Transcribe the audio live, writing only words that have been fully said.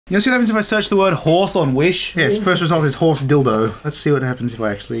You know what happens if I search the word horse on Wish? Yes, first result is horse dildo. Let's see what happens if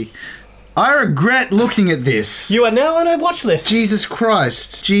I actually... I regret looking at this. You are now on a watch list. Jesus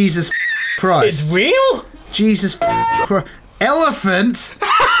Christ. Jesus Christ. It's real? Jesus Christ. Elephant?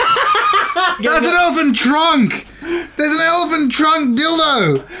 That's an elephant trunk! There's an elephant trunk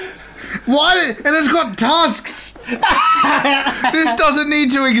dildo! Why? And it's got tusks! This doesn't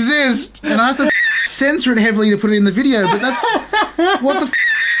need to exist! And I have to censor it heavily to put it in the video, but that's... What the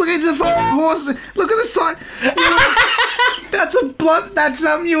Look, it's a horse. Look at the side. That's a blunt. That's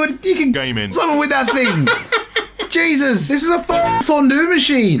something you can game in. Someone with that thing. Jesus, this is a fondue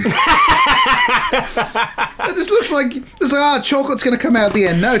machine. This looks like chocolate's going to come out the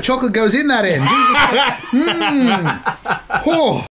end. No, chocolate goes in that end. Jesus. Oh.